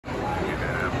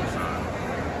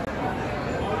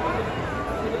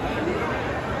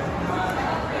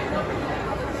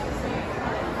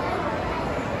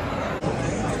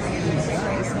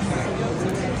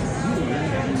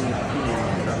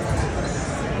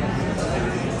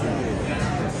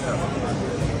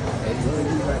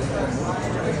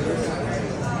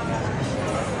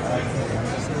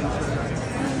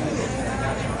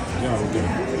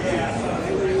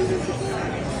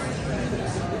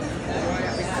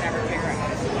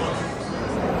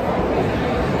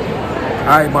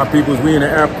Alright, my peoples, we in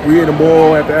the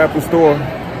mall at the Apple store.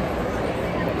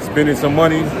 Spending some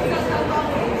money.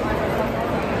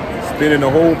 Spending a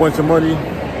whole bunch of money.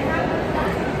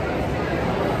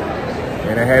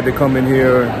 And I had to come in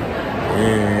here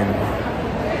and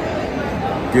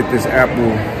get this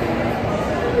Apple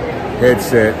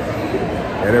headset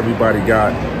that everybody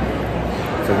got.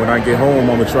 So when I get home,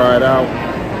 I'm gonna try it out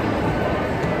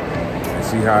and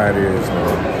see how it is,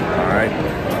 man. Alright.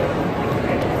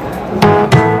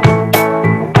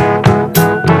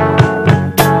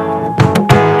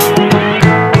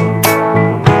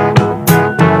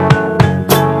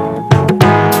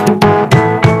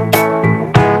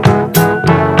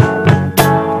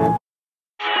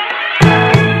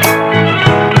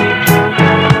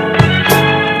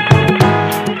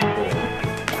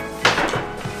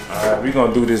 We're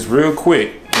gonna do this real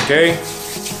quick, okay?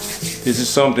 This is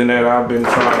something that I've been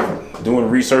doing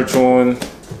research on.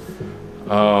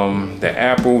 The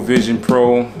Apple Vision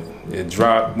Pro. It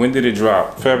dropped. When did it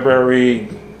drop? February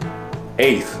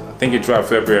 8th. I think it dropped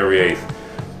February 8th.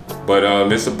 But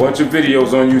there's a bunch of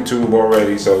videos on YouTube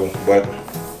already. But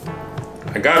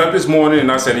I got up this morning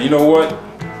and I said, you know what?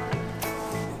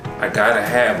 I gotta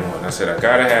have one. I said I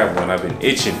gotta have one. I've been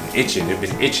itching. It's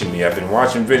been itching me. I've been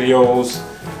watching videos.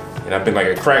 And I've been like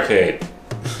a crackhead.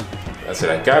 I said,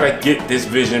 I gotta get this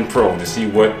Vision Pro to see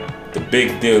what the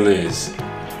big deal is.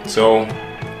 So,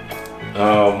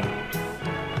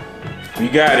 we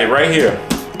got it right here.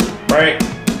 Right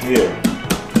here.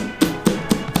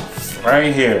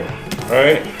 Right here.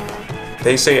 Right?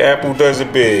 They say Apple does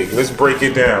it big. Let's break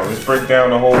it down. Let's break down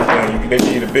the whole thing. They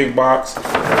give you the big box.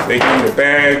 They give you the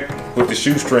bag with the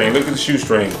shoestring. Look at the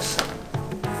shoestrings.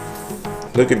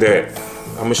 Look at that.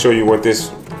 I'm gonna show you what this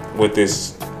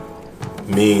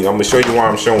means. I'm gonna show you why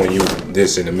I'm showing you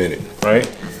this in a minute, right?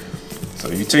 So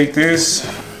you take this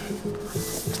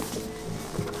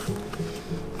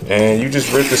and you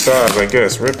just rip the sides, I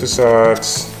guess. Rip the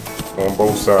sides on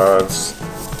both sides.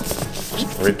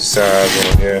 Rip the sides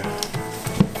on here.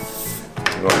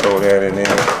 We're gonna throw that in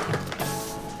there.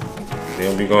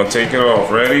 Then we're gonna take it off.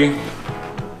 Ready?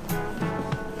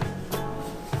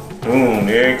 Boom,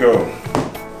 there you go.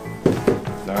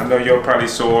 Now I know y'all probably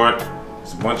saw it.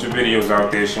 There's a bunch of videos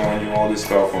out there showing you all this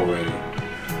stuff already.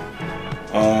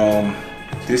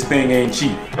 This thing ain't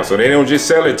cheap. So they don't just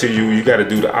sell it to you. You gotta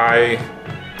do the eye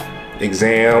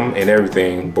exam and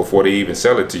everything before they even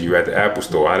sell it to you at the Apple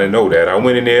store. I didn't know that. I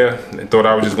went in there and thought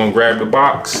I was just gonna grab the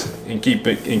box and keep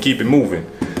it moving.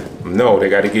 No, they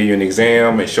gotta give you an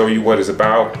exam and show you what it's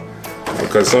about.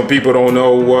 Because some people don't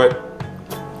know what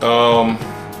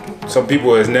some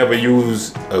people has never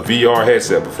used a VR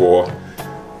headset before,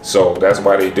 so that's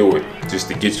why they do it, just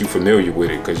to get you familiar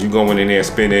with it. Because you're going in there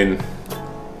spending,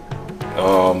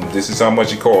 this is how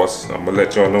much it costs. I'm gonna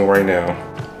let y'all know right now.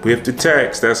 With the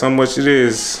tax, that's how much it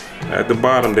is at the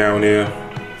bottom down there.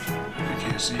 You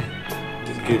can't see it.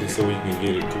 Just get it so you can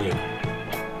get it clear.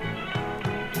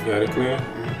 You got it clear?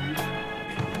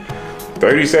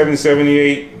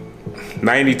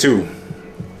 $37.78.92.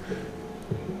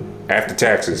 After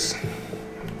taxes.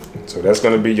 So that's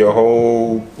gonna be your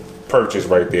whole purchase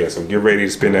right there. So get ready to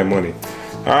spend that money.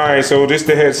 All right, so this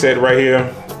the headset right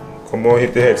here. Come on,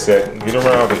 hit the headset. Get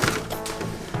around it.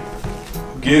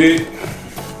 Get it.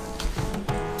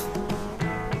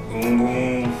 Boom,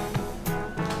 boom.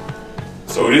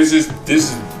 So this is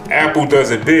Apple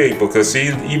does it big, because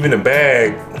see, even the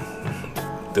bag,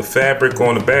 the fabric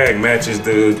on the bag matches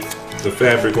the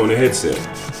fabric on the headset.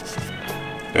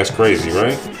 That's crazy,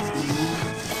 right?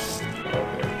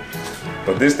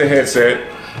 But this the headset.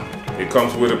 It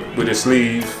comes with a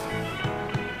sleeve.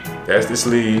 That's the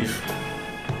sleeve.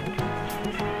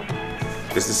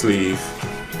 This the sleeve.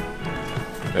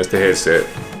 That's the headset.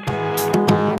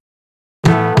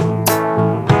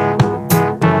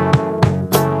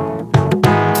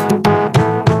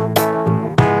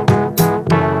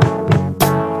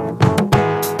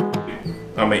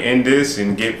 I'm gonna end this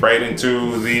and get right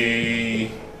into the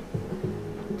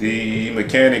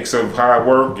mechanics of how I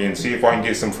work and see if I can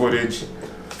get some footage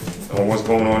on what's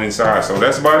going on inside. So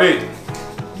that's about it.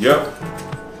 Yep.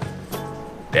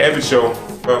 The Evans Show.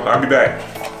 Well, I'll be back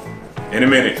in a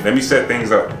minute. Let me set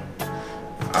things up.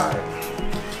 All right.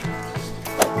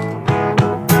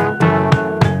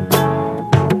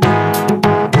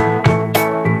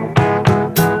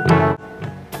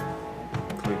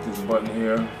 Click this button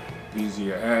here. These are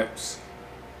your apps.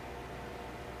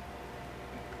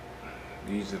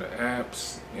 These are the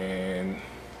apps, and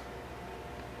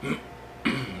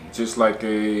just like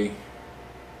a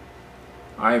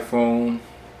iPhone,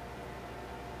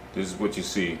 this is what you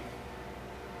see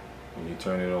when you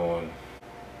turn it on.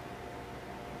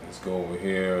 Let's go over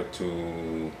here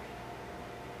to,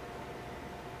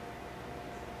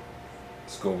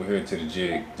 the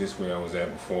jig. This way I was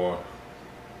at before.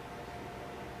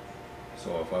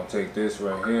 So if I take this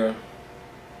right here,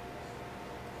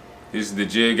 this is the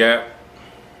jig app.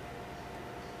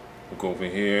 Look over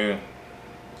here.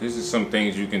 This is some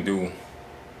things you can do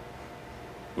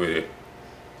with it.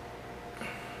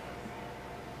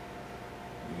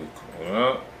 You call it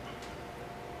up.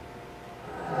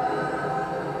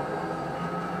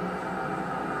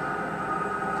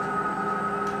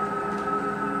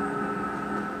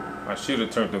 I should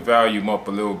have turned the volume up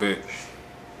a little bit.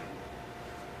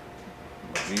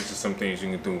 But these are some things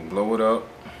you can do. Blow it up.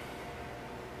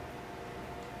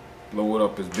 Blow it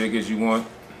up as big as you want.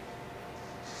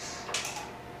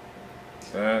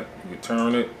 That, you can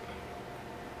turn it.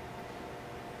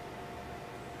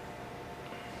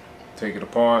 Take it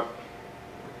apart.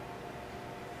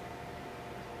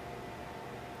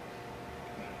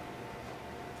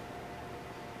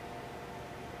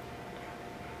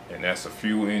 And that's a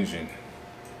fuel engine.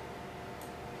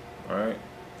 Alright.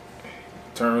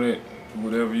 Turn it, do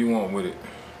whatever you want with it.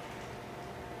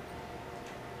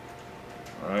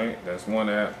 Alright, that's one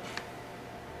app.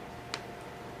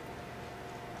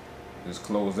 Just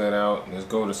close that out. Let's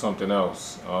go to something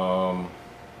else.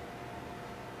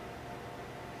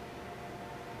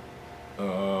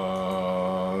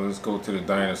 Let's go to the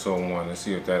dinosaur one. Let's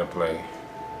see if that'll play.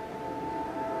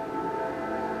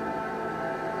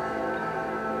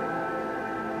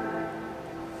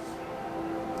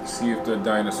 See if the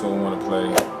dinosaur want to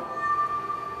play.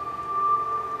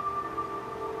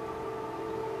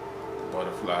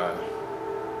 Butterfly.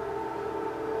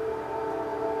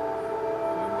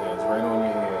 It's right on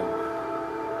your head.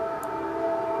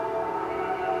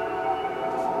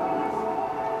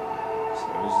 So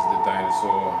this is the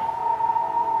dinosaur.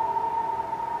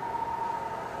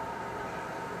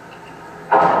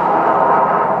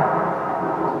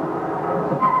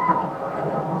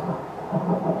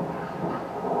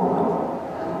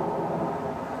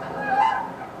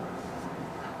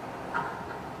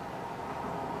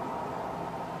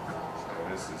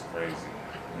 This is crazy.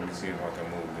 Let me see if I can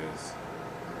move this.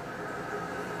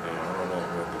 I don't know if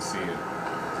we can see it.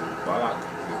 Does it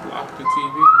block the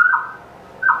TV?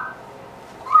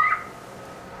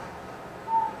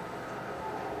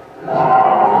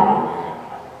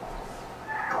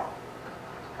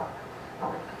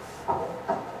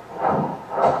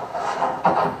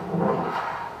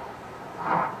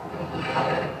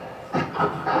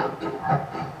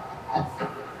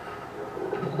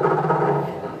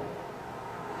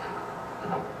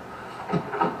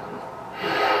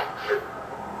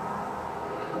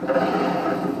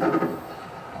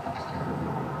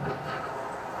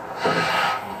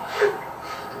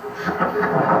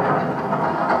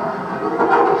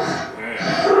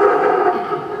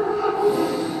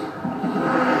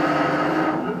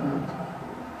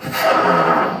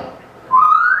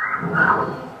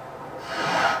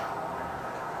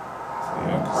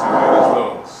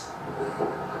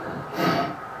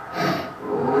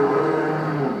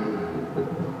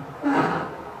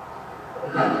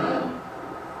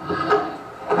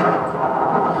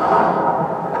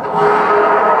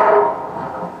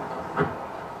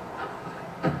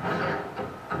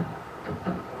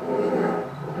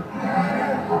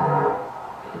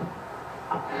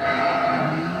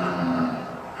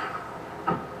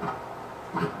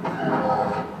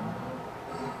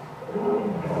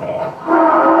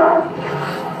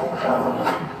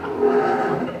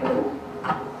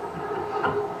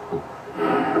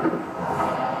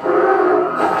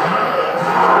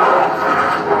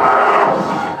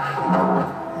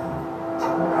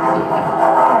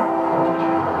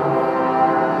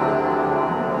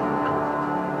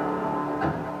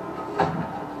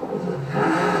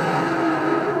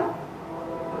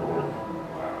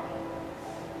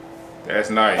 That's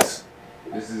nice.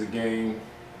 This is a game,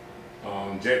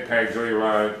 Jetpack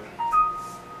Joyride.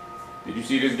 Did you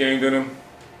see this game, Denim?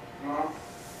 No.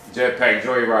 Jetpack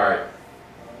Joyride.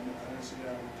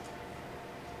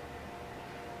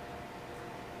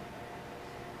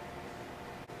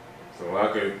 So I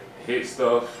could hit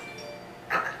stuff.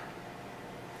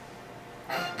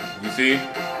 You see?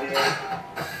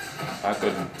 I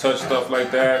could touch stuff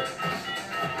like that.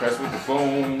 Press with the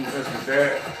phone, press with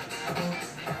that.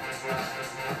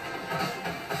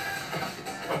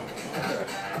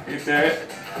 Hit that.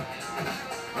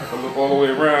 I can look all the way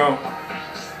around.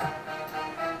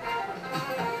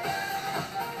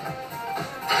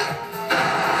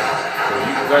 So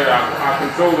you can say I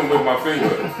control them with my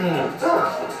finger.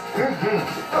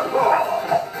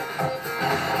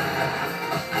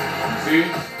 You see?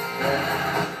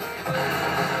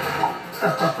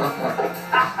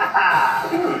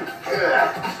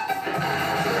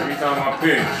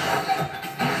 pinch.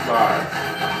 Slides.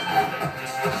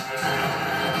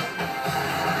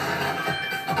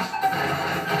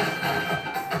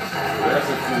 So that's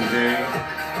a cool game.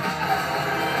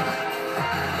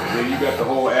 And then you got the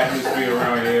whole atmosphere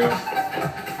around here.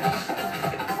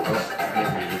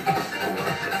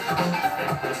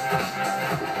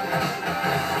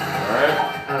 Alright?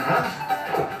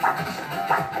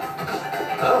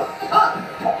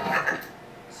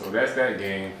 So that's that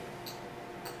game.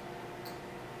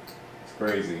 It's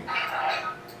crazy.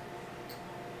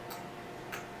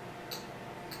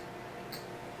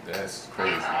 That's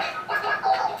crazy.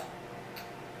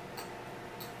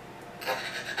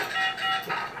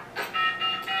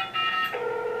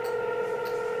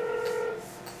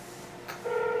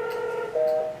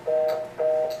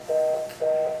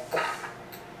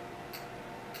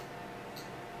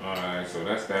 Alright, so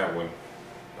that's that one.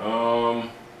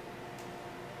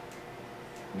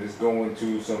 Let's go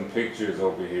into some pictures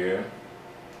over here.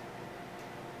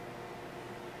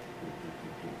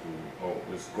 Oh,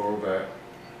 let's go back.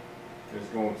 Let's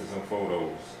go into some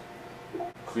photos.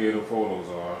 Clear the photos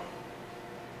are.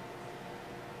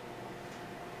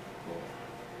 Cool.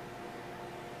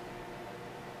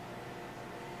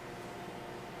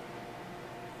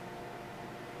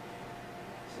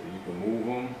 So you can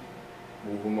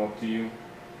move them up to you.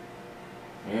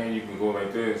 And you can go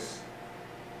like this.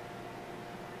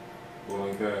 Go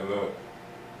like that, look.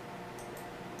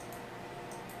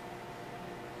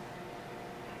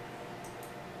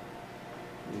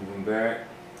 Move them back,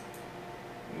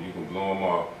 and you can blow them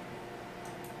up.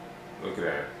 Look at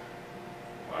that.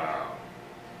 Wow.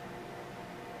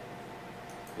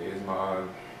 There's my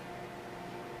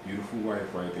beautiful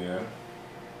wife right there.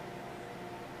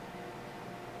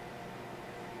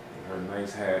 With her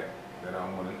nice hat that I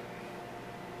wanted.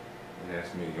 And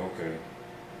that's me, okay.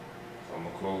 So I'm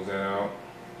gonna close that out.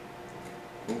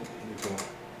 Ooh, here we go.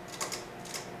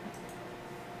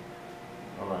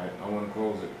 Alright, I wanna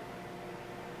close it.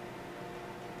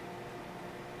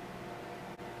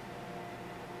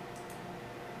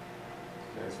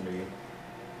 That's me.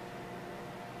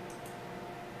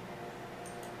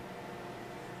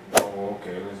 Oh,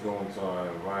 okay, let's go into our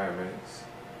environments.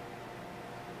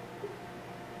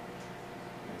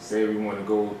 And say we want to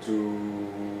go to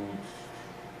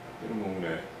the moon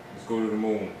at. Let's go to the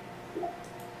moon.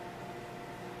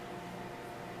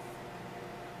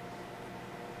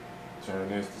 Turn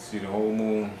this to see the whole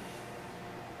moon.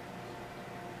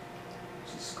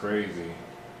 Which is crazy.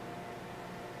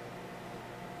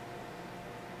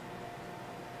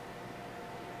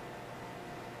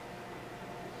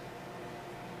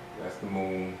 That's the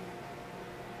moon.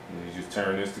 And you just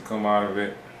turn this to come out of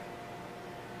it.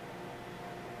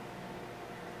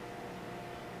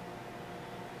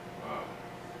 Wow.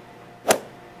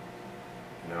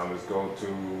 Now let's go to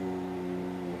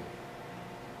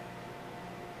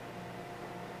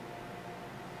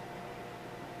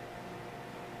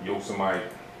Yosemite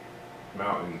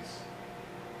Mountains.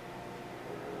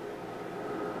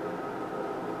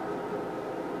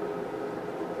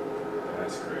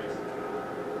 That's crazy.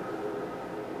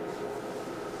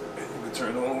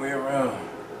 Turn all the way around.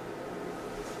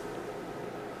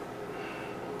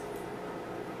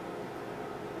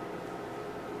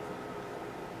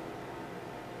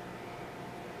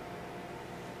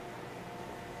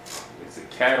 It's a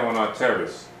cat on our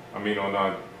terrace. I mean on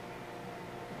our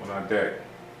deck.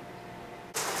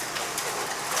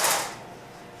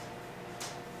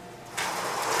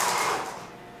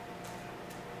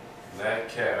 That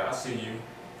cat, I see you.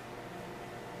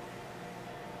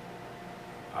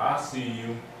 I see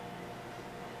you.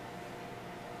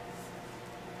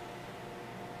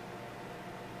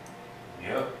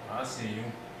 Yep, I see you.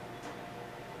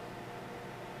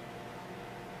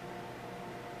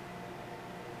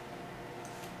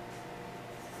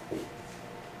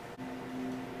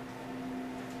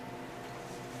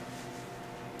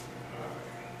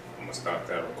 I'm gonna stop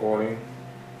that recording.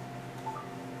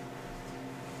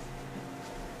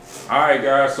 Alright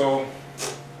guys, so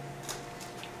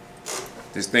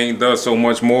this thing does so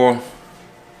much more.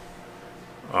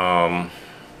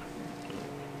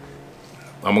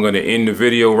 I'm gonna end the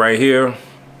video right here.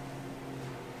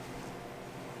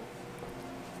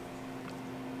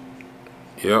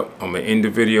 Yep, I'm gonna end the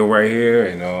video right here,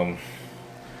 and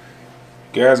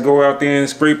guys, go out there and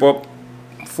scrape up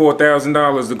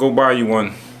 $4,000 to go buy you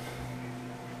one.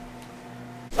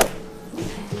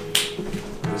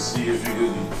 Let's see if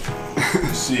you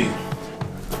can see.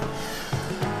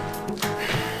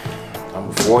 I'm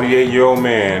a 48-year-old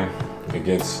man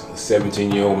against a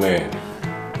 17-year-old man.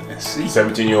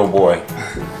 17-year-old boy.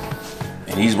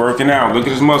 And he's working out. Look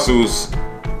at his muscles.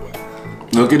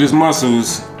 Look at his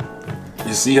muscles.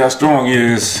 You see how strong he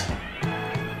is.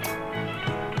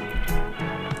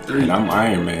 3. And I'm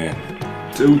Iron Man.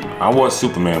 2. I was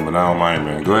Superman, but now I'm Iron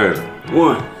Man. Go ahead.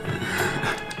 1.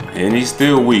 And he's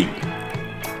still weak.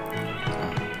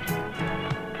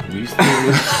 He's still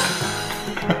weak.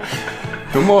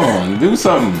 Come on, do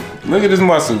something. Look at his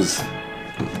muscles.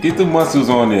 Get the muscles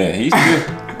on there. He still,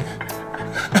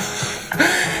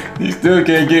 he still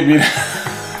can't get me.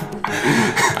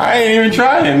 I ain't even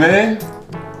trying, man.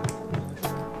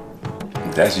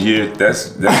 That's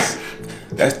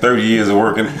 30 years of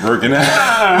working out.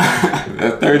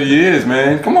 That's 30 years,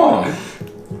 man. Come on.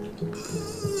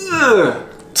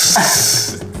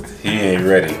 He ain't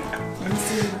ready.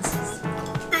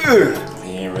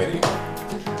 He ain't ready.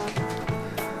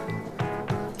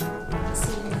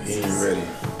 He ain't ready.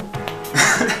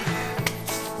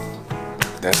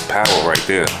 That's power right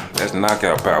there. That's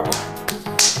knockout power.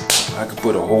 I could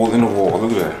put a hole in the wall.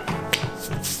 Look at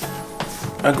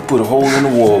that. I could put a hole in the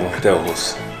wall,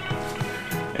 devils.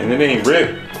 And it ain't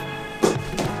ripped.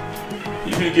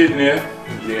 You be getting there.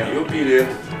 Yeah. You'll be there.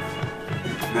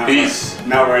 Peace.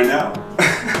 Not right now.